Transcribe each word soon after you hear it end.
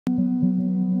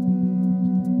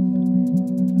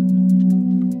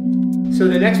So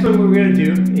the next one we're going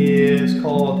to do is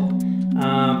called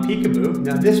Peekaboo.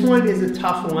 Now this one is a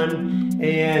tough one,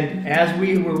 and as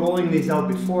we were rolling these out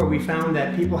before, we found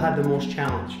that people had the most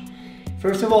challenge.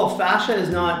 First of all, fascia is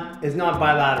not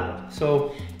bilateral,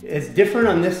 so it's different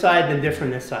on this side than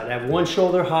different this side. I have one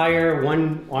shoulder higher,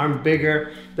 one arm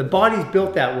bigger. The body's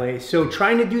built that way, so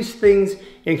trying to do things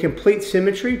in complete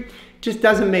symmetry just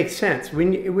doesn't make sense.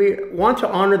 We want to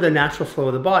honor the natural flow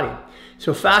of the body.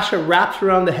 So fascia wraps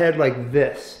around the head like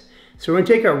this. So we're going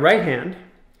to take our right hand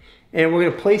and we're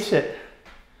going to place it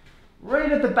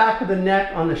right at the back of the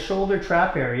neck on the shoulder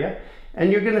trap area,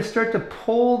 and you're going to start to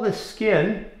pull the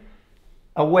skin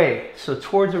away, so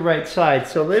towards the right side.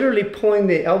 So literally pulling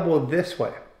the elbow this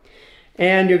way.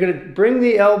 And you're going to bring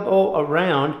the elbow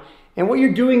around, and what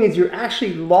you're doing is you're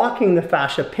actually locking the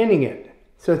fascia, pinning it.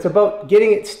 So it's about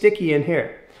getting it sticky in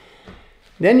here.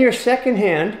 Then your second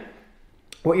hand,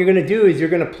 what you're going to do is you're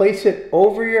going to place it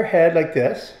over your head like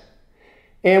this.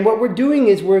 And what we're doing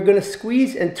is we're going to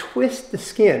squeeze and twist the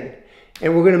skin.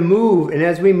 And we're going to move, and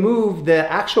as we move,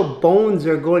 the actual bones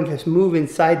are going to move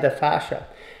inside the fascia.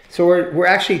 So we're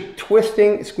actually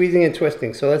twisting, squeezing and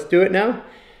twisting. So let's do it now.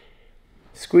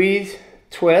 Squeeze,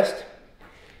 twist,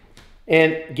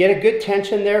 and get a good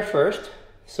tension there first.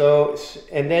 So,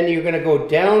 and then you're going to go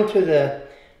down to the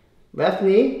left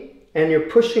knee, and you're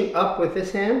pushing up with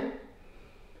this hand.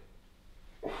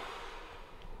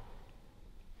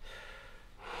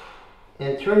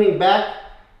 And turning back,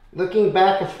 looking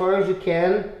back as far as you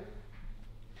can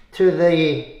to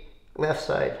the left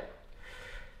side.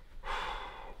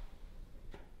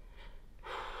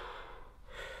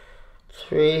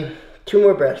 3, 2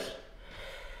 more breaths.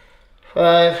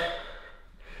 5,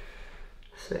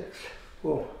 6.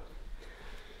 Whoa.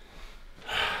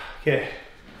 Okay.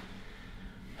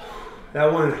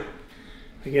 That one,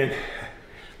 again, a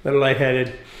little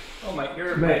lightheaded. Oh, my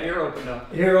ear opened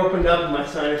up. Ear opened up and my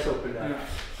sinus opened up.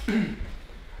 Yeah.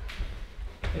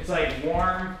 It's like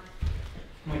warm,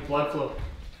 like blood flow.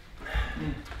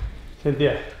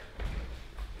 Cynthia.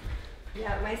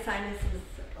 Yeah, my sinuses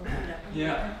opened up.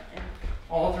 Yeah.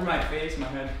 All through my face, my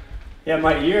head. Yeah,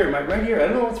 my right ear. I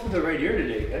don't know what's with the right ear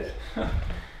today, guys.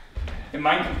 And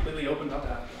mine completely opened up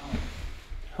after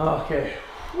that one. Okay.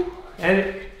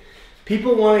 And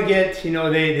people want to get, you know,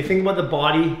 they think about the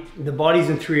body. The body's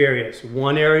in 3 areas.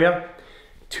 1 area,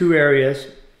 2 areas,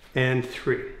 and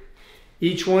 3.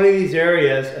 Each one of these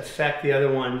areas affect the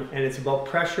other one, and it's about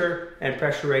pressure and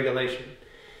pressure regulation.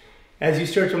 As you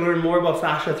start to learn more about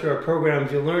fascia through our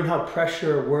programs, you'll learn how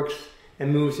pressure works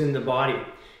and moves in the body.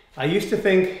 I used to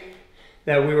think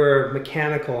that we were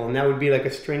mechanical, and that would be like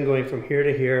a string going from here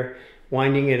to here,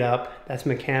 winding it up. That's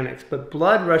mechanics. But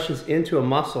blood rushes into a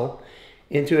muscle,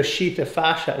 into a sheath of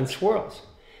fascia, and swirls.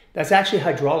 That's actually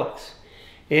hydraulics.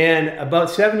 And about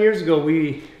 7 years ago,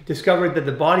 we discovered that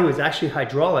the body was actually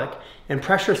hydraulic and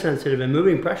pressure sensitive and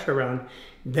moving pressure around.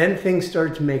 Then things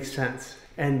started to make sense.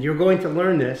 And you're going to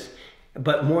learn this,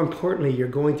 but more importantly, you're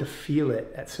going to feel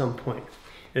it at some point.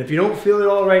 And if you don't feel it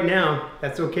all right now,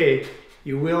 that's okay.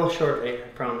 You will shortly, I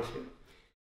promise you.